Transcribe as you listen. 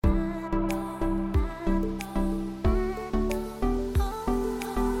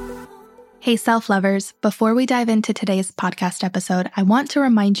Hey, self-lovers, before we dive into today's podcast episode, I want to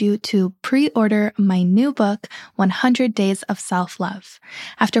remind you to pre-order my new book, 100 Days of Self-Love.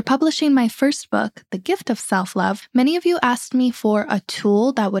 After publishing my first book, The Gift of Self-Love, many of you asked me for a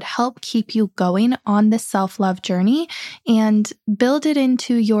tool that would help keep you going on this self-love journey and build it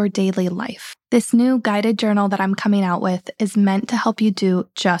into your daily life. This new guided journal that I'm coming out with is meant to help you do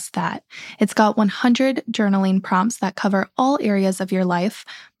just that. It's got 100 journaling prompts that cover all areas of your life,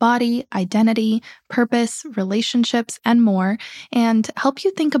 body, identity, purpose, relationships, and more, and help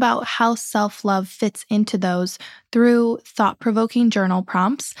you think about how self-love fits into those through thought-provoking journal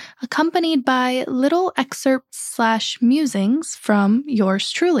prompts, accompanied by little excerpts/musings from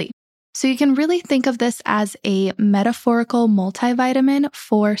yours truly. So you can really think of this as a metaphorical multivitamin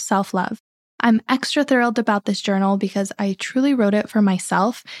for self-love. I'm extra thrilled about this journal because I truly wrote it for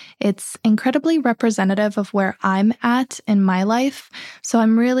myself. It's incredibly representative of where I'm at in my life, so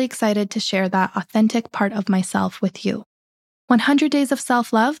I'm really excited to share that authentic part of myself with you. 100 Days of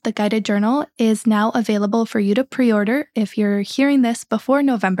Self-Love, the guided journal, is now available for you to pre-order if you're hearing this before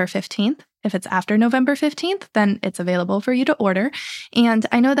November 15th. If it's after November 15th, then it's available for you to order. And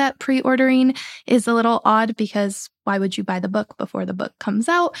I know that pre-ordering is a little odd because why would you buy the book before the book comes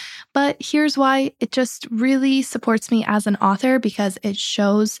out? But here's why. It just really supports me as an author because it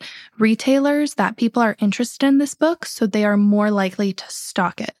shows retailers that people are interested in this book, so they are more likely to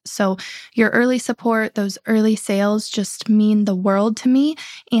stock it. So your early support, those early sales just mean the world to me.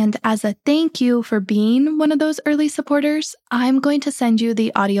 And as a thank you for being one of those early supporters, I'm going to send you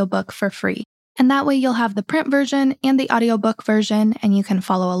the audiobook for free. And that way you'll have the print version and the audiobook version, and you can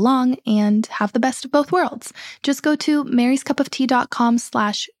follow along and have the best of both worlds. Just go to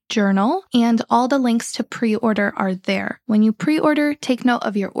maryscupoftea.com/journal, and all the links to pre-order are there. When you pre-order, take note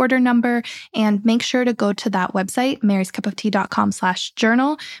of your order number and make sure to go to that website,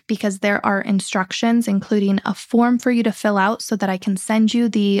 maryscupoftea.com/journal, because there are instructions, including a form for you to fill out so that I can send you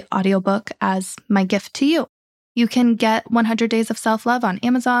the audiobook as my gift to you. You can get 100 Days of Self-Love on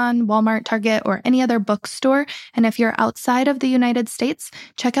Amazon, Walmart, Target, or any other bookstore. And if you're outside of the United States,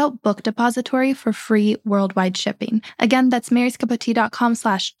 check out Book Depository for free worldwide shipping. Again, that's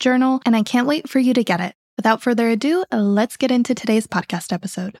maryscupoftea.com/journal, and I can't wait for you to get it. Without further ado, let's get into today's podcast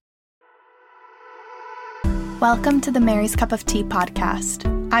episode. Welcome to the Mary's Cup of Tea podcast.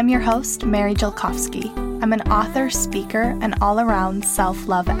 I'm your host, Mary Jelkovsky. I'm an author, speaker, and all-around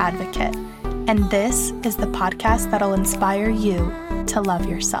self-love advocate. And this is the podcast that'll inspire you to love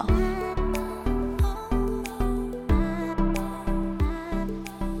yourself.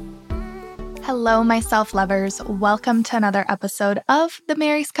 Hello, my self-lovers. Welcome to another episode of the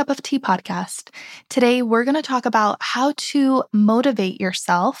Mary's Cup of Tea podcast. Today, we're going to talk about how to motivate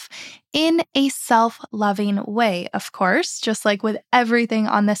yourself in a self-loving way. Of course, just like with everything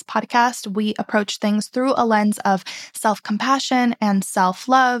on this podcast, we approach things through a lens of self-compassion and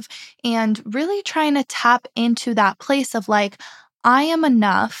self-love, and really trying to tap into that place of like, I am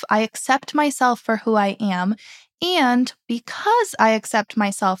enough. I accept myself for who I am. And because I accept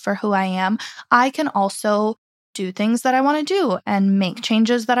myself for who I am, I can also do things that I want to do and make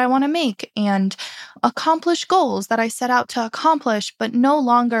changes that I want to make and accomplish goals that I set out to accomplish, but no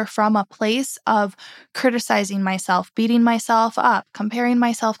longer from a place of criticizing myself, beating myself up, comparing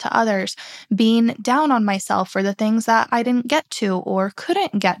myself to others, being down on myself for the things that I didn't get to or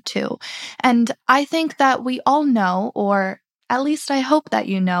couldn't get to. And I think that we all know, or at least I hope that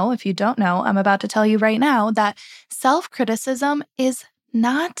you know, if you don't know, I'm about to tell you right now that self-criticism is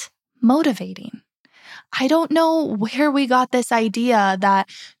not motivating. I don't know where we got this idea that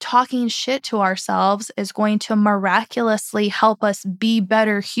talking shit to ourselves is going to miraculously help us be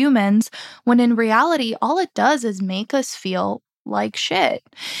better humans, when in reality, all it does is make us feel like shit.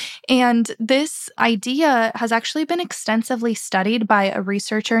 And this idea has actually been extensively studied by a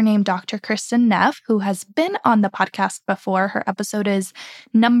researcher named Dr. Kristin Neff, who has been on the podcast before. Her episode is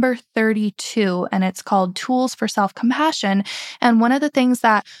number 32, and it's called Tools for Self-Compassion. And one of the things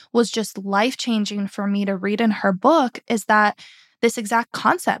that was just life-changing for me to read in her book is that this exact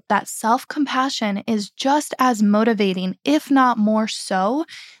concept that self-compassion is just as motivating, if not more so,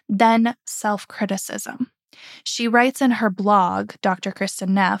 than self-criticism. She writes in her blog, Dr. Kristin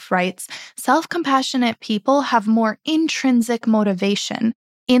Neff writes, self-compassionate people have more intrinsic motivation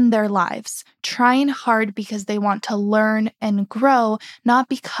in their lives, trying hard because they want to learn and grow, not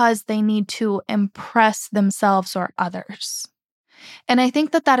because they need to impress themselves or others. And I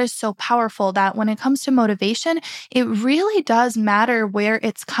think that that is so powerful that when it comes to motivation, it really does matter where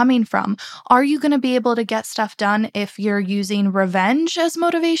it's coming from. Are you going to be able to get stuff done if you're using revenge as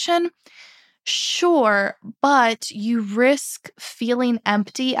motivation? Sure, but you risk feeling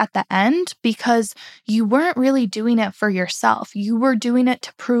empty at the end because you weren't really doing it for yourself. You were doing it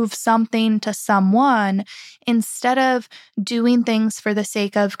to prove something to someone instead of doing things for the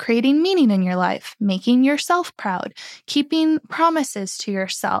sake of creating meaning in your life, making yourself proud, keeping promises to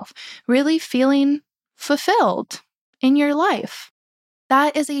yourself, really feeling fulfilled in your life.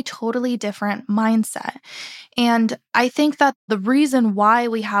 That is a totally different mindset. And I think that the reason why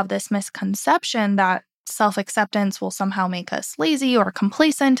we have this misconception that self-acceptance will somehow make us lazy or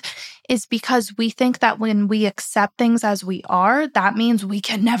complacent is because we think that when we accept things as we are, that means we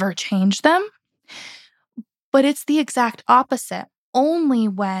can never change them. But it's the exact opposite. Only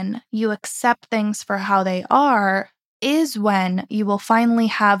when you accept things for how they are is when you will finally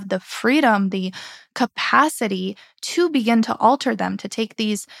have the freedom, the capacity to begin to alter them, to take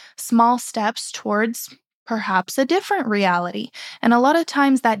these small steps towards perhaps a different reality. And a lot of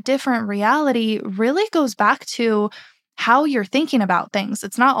times that different reality really goes back to how you're thinking about things.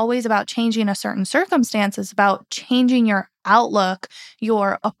 It's not always about changing a certain circumstance, it's about changing your outlook,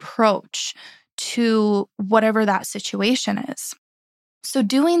 your approach to whatever that situation is. So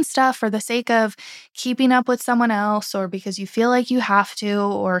doing stuff for the sake of keeping up with someone else, or because you feel like you have to,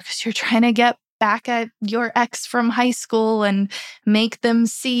 or because you're trying to get back at your ex from high school and make them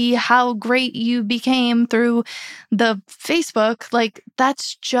see how great you became through the Facebook, like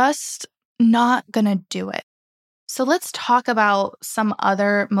that's just not gonna do it. So let's talk about some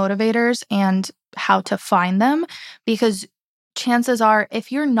other motivators and how to find them, because chances are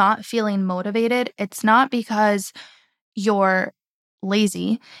if you're not feeling motivated, it's not because you're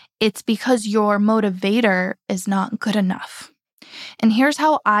lazy, it's because your motivator is not good enough. And here's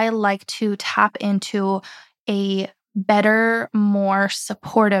how I like to tap into a better, more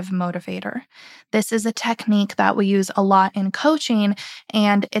supportive motivator. This is a technique that we use a lot in coaching,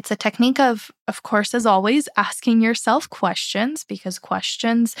 and it's a technique of course, as always, asking yourself questions, because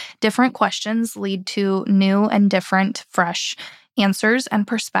different questions lead to new and different, fresh answers and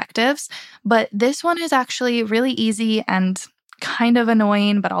perspectives. But this one is actually really easy and kind of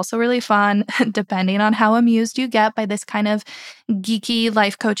annoying, but also really fun, depending on how amused you get by this kind of geeky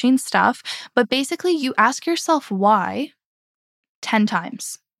life coaching stuff. But basically, you ask yourself why 10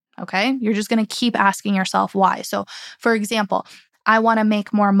 times, okay? You're just going to keep asking yourself why. So, for example, I want to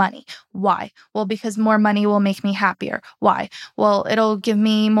make more money. Why? Well, because more money will make me happier. Why? Well, it'll give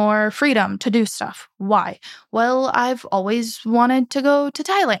me more freedom to do stuff. Why? Well, I've always wanted to go to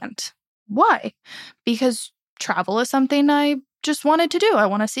Thailand. Why? Because travel is something I just wanted to do. I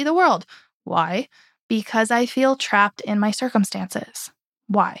want to see the world. Why? Because I feel trapped in my circumstances.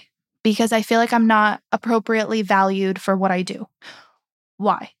 Why? Because I feel like I'm not appropriately valued for what I do.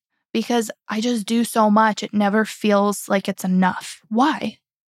 Why? Because I just do so much, it never feels like it's enough. Why?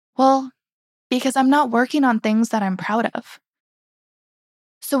 Well, because I'm not working on things that I'm proud of.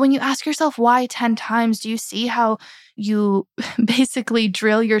 So when you ask yourself why 10 times, do you see how you basically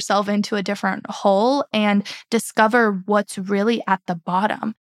drill yourself into a different hole and discover what's really at the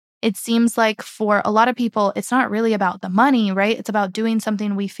bottom? It seems like for a lot of people, it's not really about the money, right? It's about doing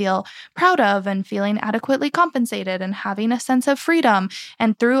something we feel proud of and feeling adequately compensated and having a sense of freedom.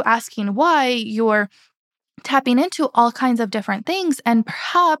 And through asking why, you're tapping into all kinds of different things. And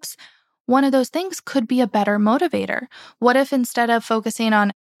perhaps one of those things could be a better motivator. What if instead of focusing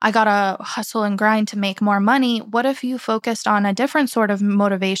on, I gotta hustle and grind to make more money, what if you focused on a different sort of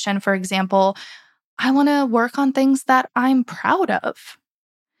motivation? For example, I wanna work on things that I'm proud of.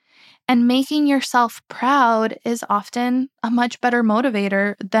 And making yourself proud is often a much better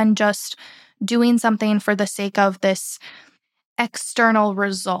motivator than just doing something for the sake of this external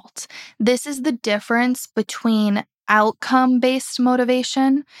result. This is the difference between outcome-based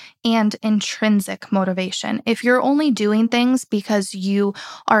motivation and intrinsic motivation. If you're only doing things because you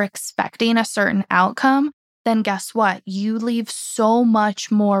are expecting a certain outcome, then guess what? You leave so much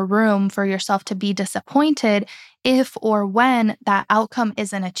more room for yourself to be disappointed if or when that outcome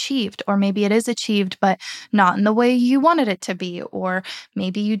isn't achieved. Or maybe it is achieved, but not in the way you wanted it to be. Or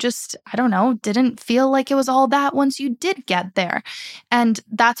maybe you just, I don't know, didn't feel like it was all that once you did get there. And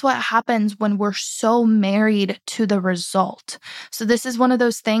that's what happens when we're so married to the result. So this is one of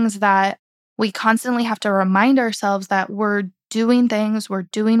those things that we constantly have to remind ourselves that we're doing things, we're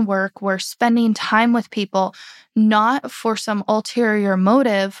doing work, we're spending time with people, not for some ulterior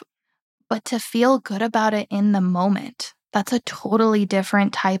motive, but to feel good about it in the moment. That's a totally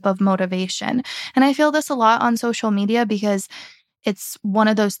different type of motivation. And I feel this a lot on social media because it's one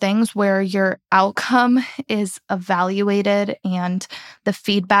of those things where your outcome is evaluated and the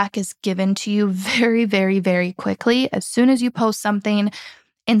feedback is given to you very, very, very quickly. As soon as you post something,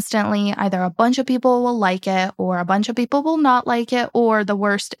 instantly either a bunch of people will like it or a bunch of people will not like it, or the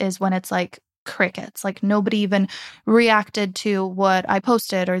worst is when it's like crickets, like nobody even reacted to what I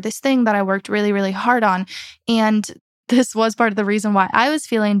posted or this thing that I worked really, really hard on. And this was part of the reason why I was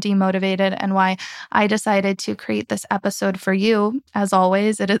feeling demotivated and why I decided to create this episode for you. As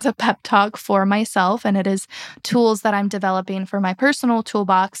always, it is a pep talk for myself and it is tools that I'm developing for my personal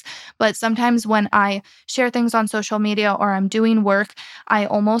toolbox. But sometimes when I share things on social media or I'm doing work, I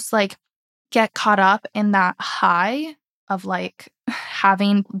almost like get caught up in that high of like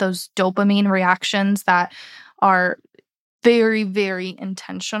having those dopamine reactions that are very, very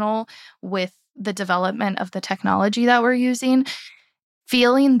intentional with the development of the technology that we're using.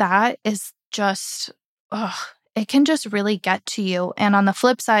 Feeling that is just, it can just really get to you. And on the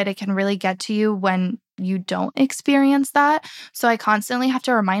flip side, it can really get to you when you don't experience that. So I constantly have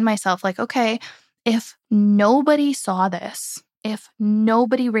to remind myself, like, okay, if nobody saw this, if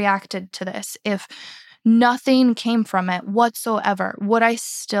nobody reacted to this, if nothing came from it whatsoever, would I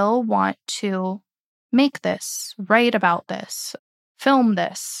still want to make this, write about this, film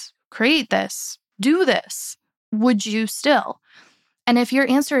this, create this, do this? Would you still? And if your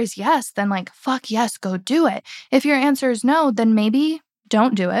answer is yes, then like, fuck yes, go do it. If your answer is no, then maybe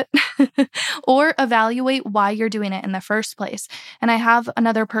don't do it or evaluate why you're doing it in the first place. And I have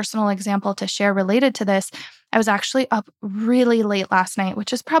another personal example to share related to this. I was actually up really late last night,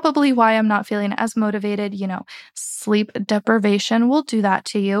 which is probably why I'm not feeling as motivated. Sleep deprivation will do that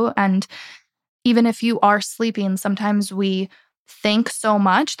to you. And even if you are sleeping, sometimes we think so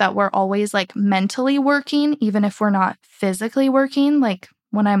much that we're always like mentally working, even if we're not physically working. Like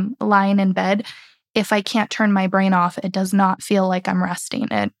when I'm lying in bed, if I can't turn my brain off, it does not feel like I'm resting.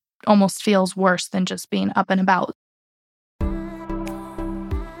 It almost feels worse than just being up and about.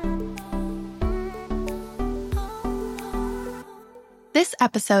 This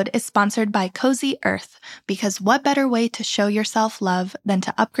episode is sponsored by Cozy Earth, because what better way to show yourself love than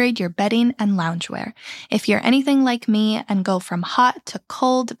to upgrade your bedding and loungewear? If you're anything like me and go from hot to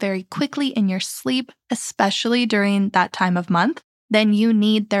cold very quickly in your sleep, especially during that time of month, then you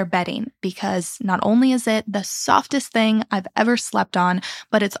need their bedding, because not only is it the softest thing I've ever slept on,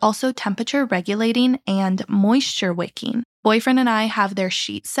 but it's also temperature regulating and moisture wicking. Boyfriend and I have their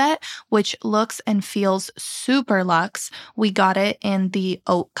sheet set, which looks and feels super luxe. We got it in the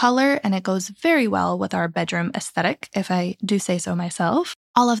oat color, and it goes very well with our bedroom aesthetic, if I do say so myself.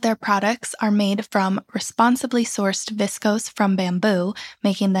 All of their products are made from responsibly sourced viscose from bamboo,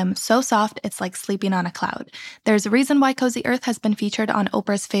 making them so soft it's like sleeping on a cloud. There's a reason why Cozy Earth has been featured on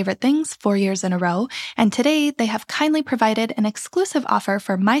Oprah's Favorite Things 4 years in a row, and today they have kindly provided an exclusive offer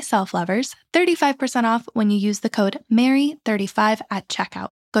for my self-lovers, 35% off when you use the code MARY35 at checkout.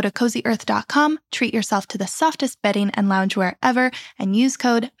 Go to CozyEarth.com, treat yourself to the softest bedding and loungewear ever, and use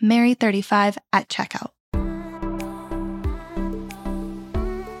code MARY35 at checkout.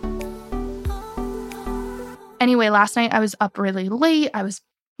 Anyway, last night I was up really late. I was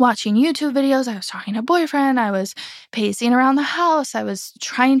watching YouTube videos. I was talking to boyfriend. I was pacing around the house. I was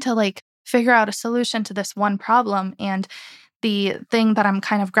trying to like figure out a solution to this one problem. And the thing that I'm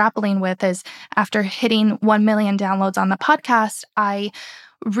kind of grappling with is, after hitting 1 million downloads on the podcast, I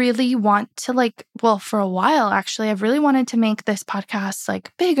really want to for a while, actually, I've really wanted to make this podcast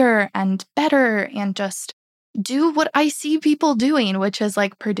like bigger and better and just do what I see people doing, which is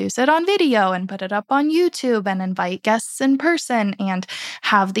like produce it on video and put it up on YouTube and invite guests in person and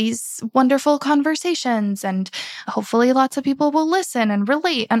have these wonderful conversations. And hopefully lots of people will listen and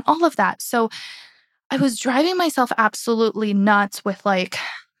relate and all of that. So I was driving myself absolutely nuts with like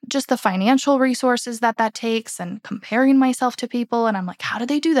just the financial resources that takes and comparing myself to people. And I'm like, how do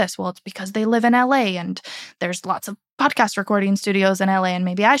they do this? Well, it's because they live in LA and there's lots of podcast recording studios in LA, and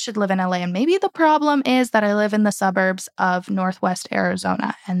maybe I should live in LA. And maybe the problem is that I live in the suburbs of Northwest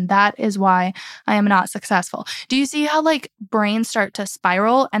Arizona, and that is why I am not successful. Do you see how like brains start to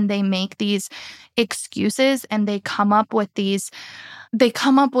spiral and they make these excuses and they come up with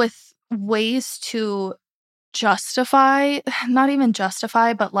ways to justify, not even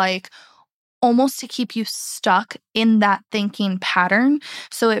justify, but like almost to keep you stuck in that thinking pattern.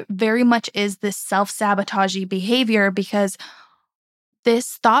 So it very much is this self-sabotagey behavior, because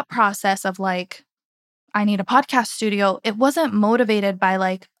this thought process of like, I need a podcast studio, it wasn't motivated by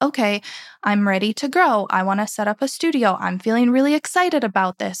like, okay, I'm ready to grow. I want to set up a studio. I'm feeling really excited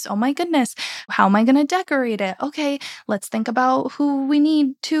about this. Oh my goodness, how am I going to decorate it? Okay, let's think about who we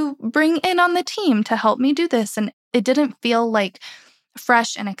need to bring in on the team to help me do this. And it didn't feel like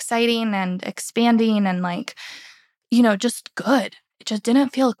fresh and exciting and expanding and like, just good. It just didn't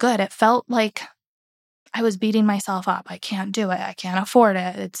feel good. It felt like I was beating myself up. I can't do it. I can't afford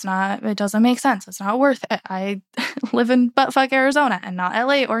it. It doesn't make sense. It's not worth it. I live in buttfuck Arizona and not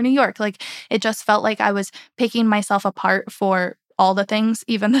LA or New York. Like, it just felt like I was picking myself apart for all the things,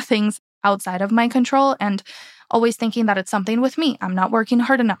 even the things outside of my control, and always thinking that it's something with me. I'm not working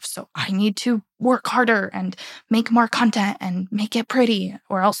hard enough, so I need to work harder and make more content and make it pretty,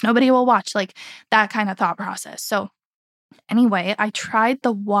 or else nobody will watch. Like, that kind of thought process. So anyway, I tried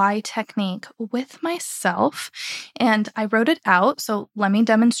the why technique with myself and I wrote it out. So let me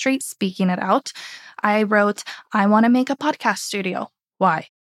demonstrate speaking it out. I wrote, I want to make a podcast studio. Why?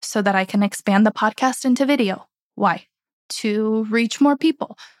 So that I can expand the podcast into video. Why? To reach more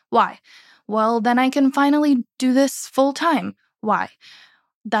people. Why? Well, then I can finally do this full time. Why?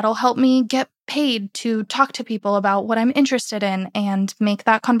 That'll help me get paid to talk to people about what I'm interested in and make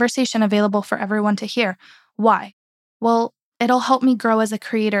that conversation available for everyone to hear. Why? Well, it'll help me grow as a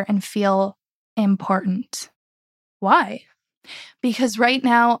creator and feel important. Why? Because right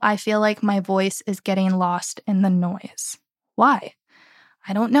now I feel like my voice is getting lost in the noise. Why?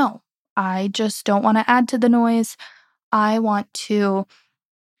 I don't know. I just don't want to add to the noise. I want to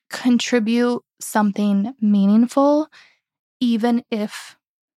contribute something meaningful, even if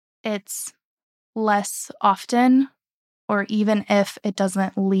it's less often, or even if it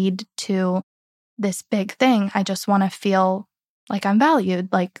doesn't lead to this big thing. I just want to feel like I'm valued,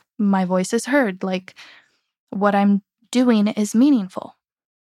 like my voice is heard, like what I'm doing is meaningful.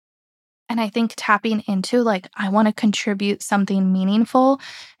 And I think tapping into like, I want to contribute something meaningful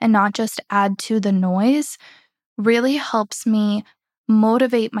and not just add to the noise really helps me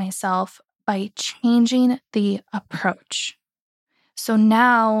motivate myself by changing the approach. So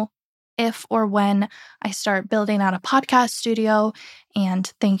now, if or when I start building out a podcast studio and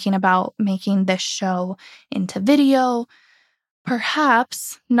thinking about making this show into video,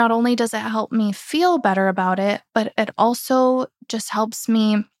 perhaps not only does it help me feel better about it, but it also just helps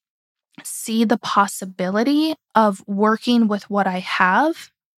me see the possibility of working with what I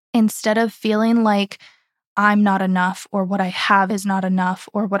have instead of feeling like I'm not enough or what I have is not enough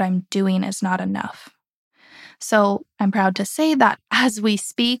or what I'm doing is not enough. So I'm proud to say that as we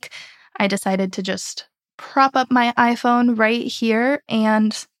speak, I decided to just prop up my iPhone right here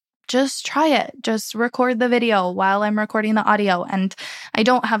and just try it. Just record the video while I'm recording the audio. And I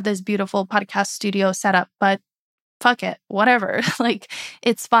don't have this beautiful podcast studio set up, but fuck it, whatever. Like,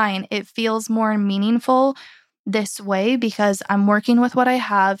 it's fine. It feels more meaningful this way because I'm working with what I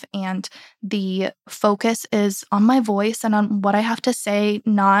have and the focus is on my voice and on what I have to say,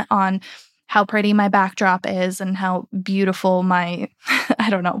 not on how pretty my backdrop is and how beautiful my, I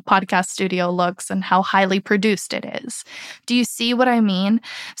don't know, podcast studio looks and how highly produced it is. Do you see what I mean?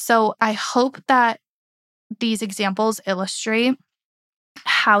 So I hope that these examples illustrate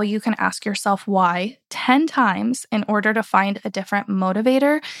how you can ask yourself why 10 times in order to find a different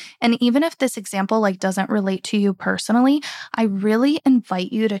motivator. And even if this example doesn't relate to you personally, I really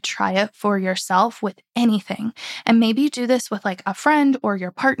invite you to try it for yourself with anything. And maybe do this with a friend or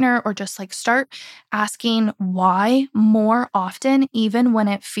your partner, or just start asking why more often, even when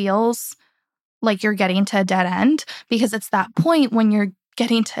it feels like you're getting to a dead end, because it's that point when you're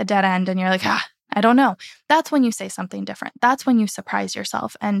getting to a dead end and you're like, I don't know. That's when you say something different. That's when you surprise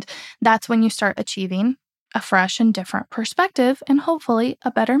yourself. And that's when you start achieving a fresh and different perspective and hopefully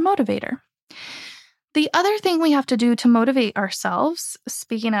a better motivator. The other thing we have to do to motivate ourselves,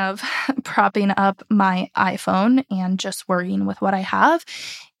 speaking of propping up my iPhone and just worrying with what I have,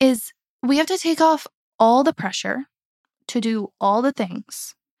 is we have to take off all the pressure to do all the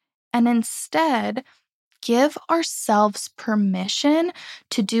things and instead give ourselves permission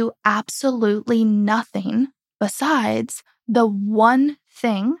to do absolutely nothing besides the one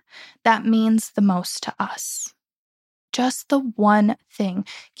thing that means the most to us. Just the one thing.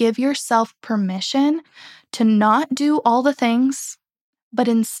 Give yourself permission to not do all the things, but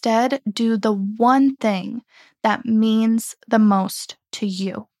instead do the one thing that means the most to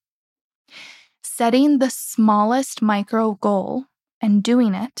you. Setting the smallest micro goal and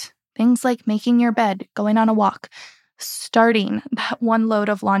doing it, things like making your bed, going on a walk, starting that one load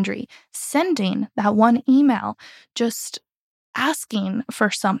of laundry, sending that one email, just asking for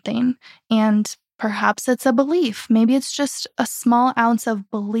something. And perhaps it's a belief. Maybe it's just a small ounce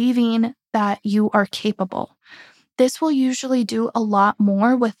of believing that you are capable. This will usually do a lot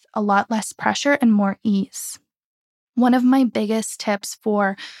more with a lot less pressure and more ease. One of my biggest tips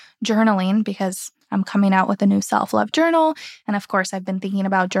for journaling, because I'm coming out with a new self-love journal, and of course I've been thinking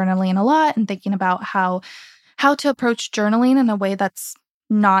about journaling a lot and thinking about how to approach journaling in a way that's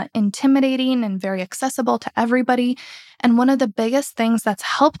not intimidating and very accessible to everybody. And one of the biggest things that's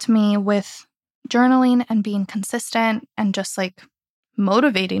helped me with journaling and being consistent and just like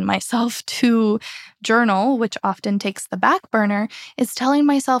motivating myself to journal, which often takes the back burner, is telling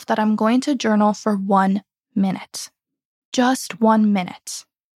myself that I'm going to journal for 1 minute, just 1 minute.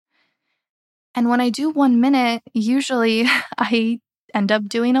 And when I do 1 minute, usually I end up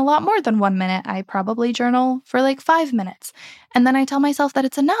doing a lot more than 1 minute. I probably journal for like 5 minutes. And then I tell myself that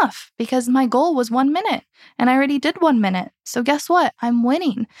it's enough because my goal was 1 minute and I already did 1 minute. So guess what? I'm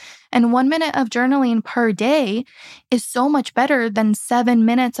winning. And 1 minute of journaling per day is so much better than 7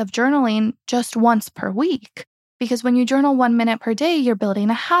 minutes of journaling just once per week. Because when you journal 1 minute per day, you're building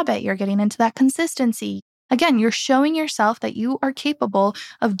a habit, you're getting into that consistency. Again, you're showing yourself that you are capable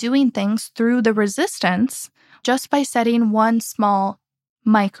of doing things through the resistance just by setting one small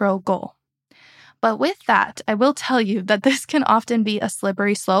micro goal. But with that, I will tell you that this can often be a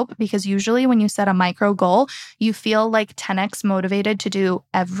slippery slope because usually when you set a micro goal, you feel like 10x motivated to do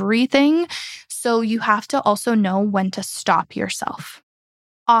everything. So you have to also know when to stop yourself.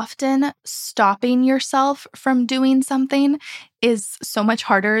 Often stopping yourself from doing something is so much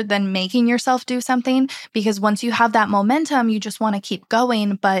harder than making yourself do something because once you have that momentum, you just want to keep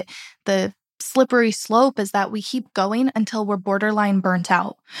going. But the slippery slope is that we keep going until we're borderline burnt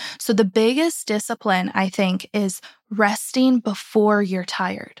out. So the biggest discipline, I think, is resting before you're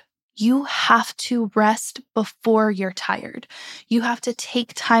tired. You have to rest before you're tired. You have to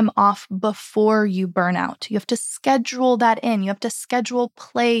take time off before you burn out. You have to schedule that in. You have to schedule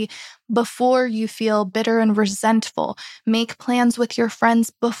play before you feel bitter and resentful. Make plans with your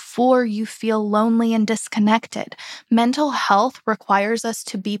friends before you feel lonely and disconnected. Mental health requires us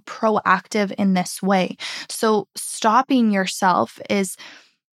to be proactive in this way. So stopping yourself is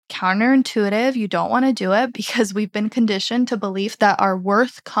counterintuitive. You don't want to do it because we've been conditioned to believe that our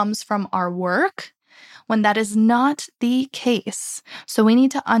worth comes from our work when that is not the case. So we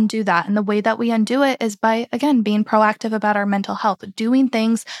need to undo that. And the way that we undo it is by, again, being proactive about our mental health, doing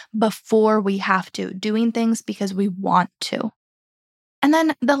things before we have to, doing things because we want to. And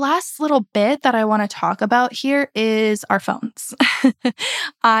then the last little bit that I want to talk about here is our phones.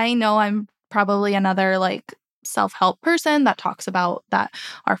 I know I'm probably another self-help person that talks about that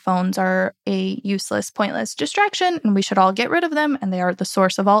our phones are a useless, pointless distraction and we should all get rid of them and they are the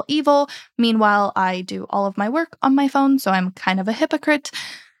source of all evil. Meanwhile, I do all of my work on my phone, so I'm kind of a hypocrite.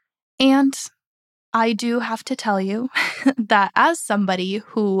 And I do have to tell you that as somebody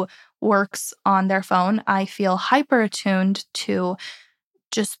who works on their phone, I feel hyper attuned to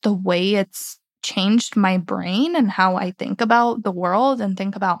just the way it's changed my brain and how I think about the world and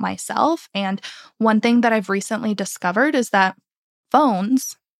think about myself. And one thing that I've recently discovered is that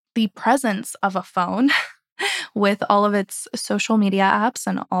phones, the presence of a phone with all of its social media apps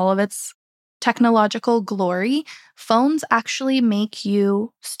and all of its technological glory, phones actually make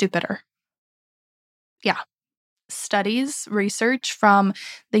you stupider. Yeah. Studies, research from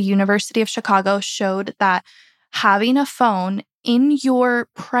the University of Chicago showed that having a phone in your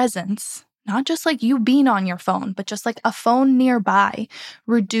presence, not just like you being on your phone, but just like a phone nearby,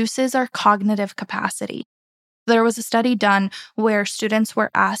 reduces our cognitive capacity. There was a study done where students were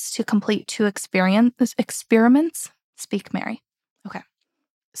asked to complete 2 experiments. Speak, Mary. Okay.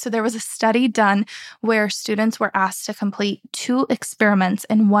 So there was a study done where students were asked to complete 2 experiments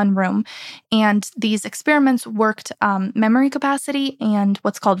in one room. And these experiments worked memory capacity and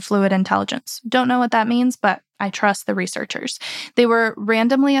what's called fluid intelligence. Don't know what that means, but I trust the researchers. They were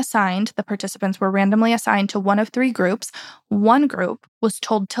randomly assigned, the participants were randomly assigned to one of 3 groups. One group was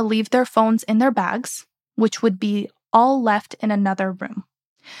told to leave their phones in their bags, which would be all left in another room.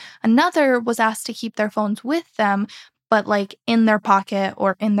 Another was asked to keep their phones with them, but in their pocket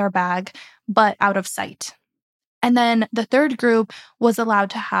or in their bag, but out of sight. And then the third group was allowed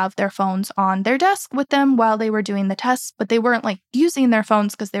to have their phones on their desk with them while they were doing the tests, but they weren't using their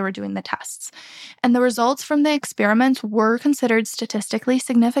phones because they were doing the tests. And the results from the experiments were considered statistically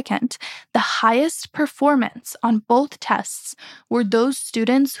significant. The highest performance on both tests were those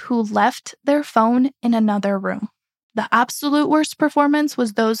students who left their phone in another room. The absolute worst performance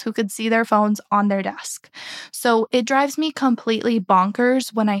was those who could see their phones on their desk. So it drives me completely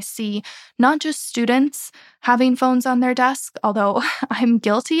bonkers when I see not just students having phones on their desk, although I'm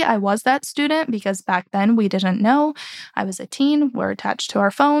guilty. I was that student because back then we didn't know. I was a teen. We're attached to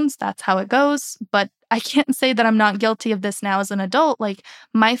our phones. That's how it goes. But I can't say that I'm not guilty of this now as an adult.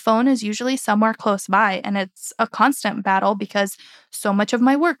 My phone is usually somewhere close by and it's a constant battle because so much of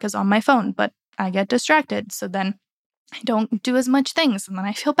my work is on my phone, but I get distracted. So then I don't do as much things, and then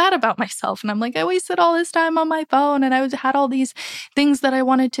I feel bad about myself. And I'm like, I wasted all this time on my phone and I had all these things that I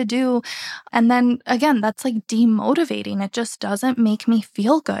wanted to do. And then again, that's like demotivating. It just doesn't make me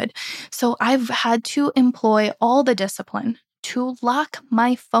feel good. So I've had to employ all the discipline to lock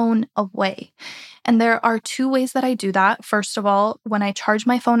my phone away. And there are two ways that I do that. First of all, when I charge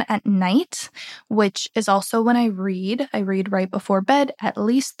my phone at night, which is also when I read right before bed, at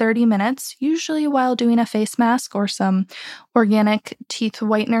least 30 minutes, usually while doing a face mask or some organic teeth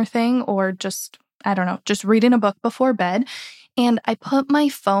whitener thing, or just reading a book before bed. And I put my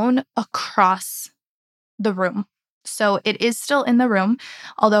phone across the room. So it is still in the room,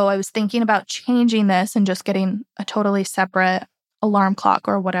 although I was thinking about changing this and just getting a totally separate alarm clock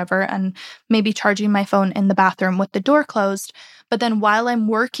or whatever, and maybe charging my phone in the bathroom with the door closed. But then while I'm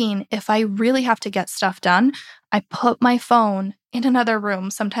working, if I really have to get stuff done, I put my phone in another room.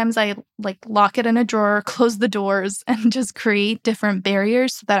 Sometimes I lock it in a drawer, close the doors, and just create different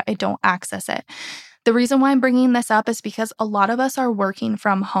barriers so that I don't access it. The reason why I'm bringing this up is because a lot of us are working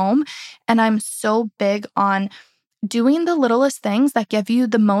from home, and I'm so big on doing the littlest things that give you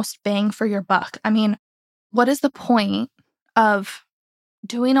the most bang for your buck. I mean, what is the point of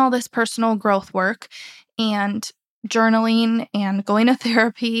doing all this personal growth work and journaling and going to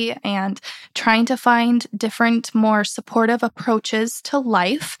therapy and trying to find different, more supportive approaches to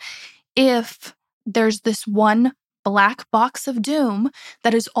life if there's this one black box of doom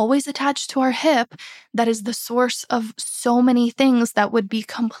that is always attached to our hip that is the source of so many things that would be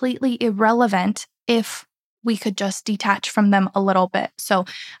completely irrelevant if we could just detach from them a little bit. So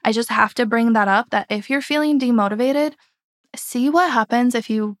I just have to bring that up, that if you're feeling demotivated, see what happens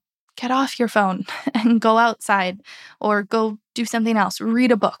if you get off your phone and go outside or go do something else,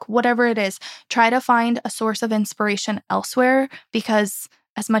 read a book, whatever it is. Try to find a source of inspiration elsewhere, because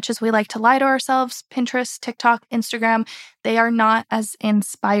as much as we like to lie to ourselves, Pinterest, TikTok, Instagram, they are not as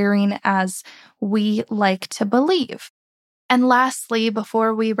inspiring as we like to believe. And lastly,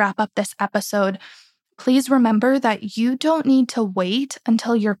 before we wrap up this episode, please remember that you don't need to wait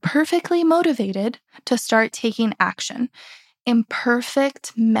until you're perfectly motivated to start taking action.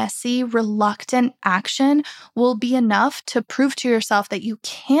 Imperfect, messy, reluctant action will be enough to prove to yourself that you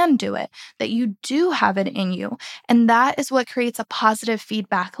can do it, that you do have it in you. And that is what creates a positive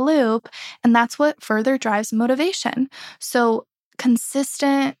feedback loop. And that's what further drives motivation. So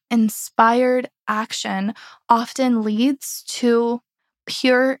consistent, inspired action often leads to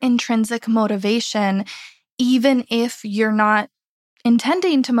pure intrinsic motivation, even if you're not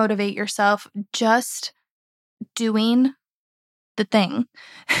intending to motivate yourself, just doing the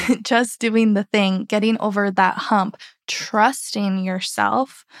thing, getting over that hump, trusting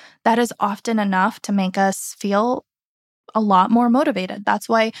yourself, that is often enough to make us feel a lot more motivated. That's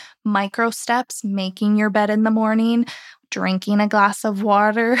why micro steps, making your bed in the morning, drinking a glass of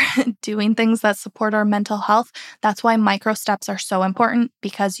water, doing things that support our mental health. That's why micro steps are so important,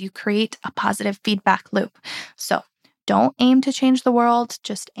 because you create a positive feedback loop. So don't aim to change the world,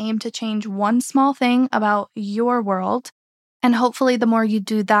 just aim to change one small thing about your world. And hopefully the more you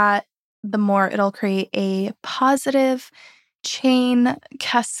do that, the more it'll create a positive chain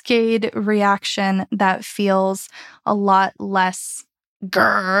cascade reaction that feels a lot less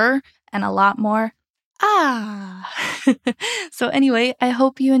grrr and a lot more So anyway, I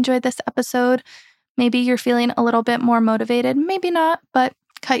hope you enjoyed this episode. Maybe you're feeling a little bit more motivated, maybe not, but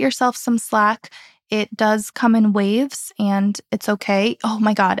cut yourself some slack. It does come in waves and it's okay. Oh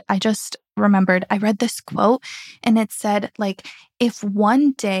my God, I just remembered. I read this quote and it said, if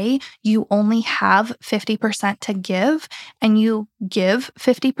one day you only have 50% to give and you give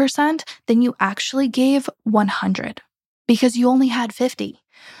 50%, then you actually gave 100 because you only had 50.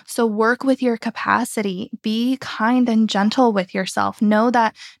 So work with your capacity. Be kind and gentle with yourself. Know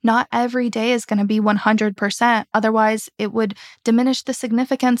that not every day is going to be 100%. Otherwise, it would diminish the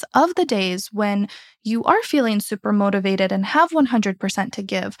significance of the days when you are feeling super motivated and have 100% to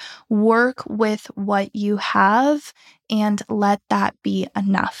give. Work with what you have and let that be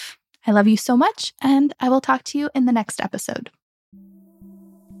enough. I love you so much, and I will talk to you in the next episode.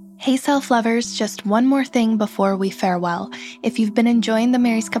 Hey self-lovers, just one more thing before we farewell. If you've been enjoying the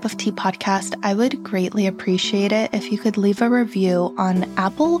Mary's Cup of Tea podcast, I would greatly appreciate it if you could leave a review on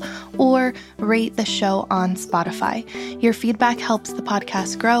Apple or rate the show on Spotify. Your feedback helps the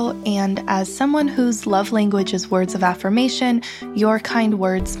podcast grow, and as someone whose love language is words of affirmation, your kind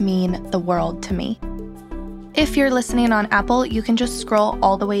words mean the world to me. If you're listening on Apple, you can just scroll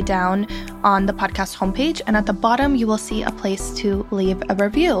all the way down on the podcast homepage, and at the bottom, you will see a place to leave a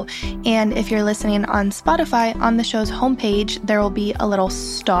review. And if you're listening on Spotify, on the show's homepage, there will be a little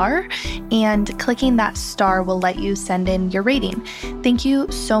star, and clicking that star will let you send in your rating. Thank you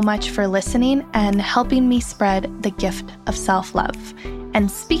so much for listening and helping me spread the gift of self-love. And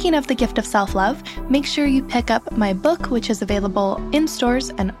speaking of the gift of self-love, make sure you pick up my book, which is available in stores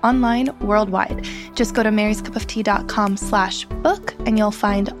and online worldwide. Just go to maryscupoftea.com/book and you'll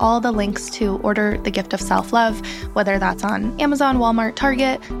find all the links to order the gift of self-love, whether that's on Amazon, Walmart,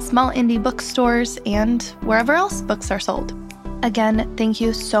 Target, small indie bookstores, and wherever else books are sold. Again, thank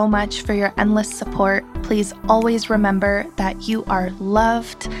you so much for your endless support. Please always remember that you are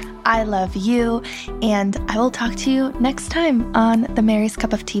loved. I love you, and I will talk to you next time on the Mary's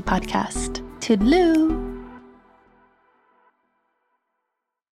Cup of Tea podcast. Toodaloo!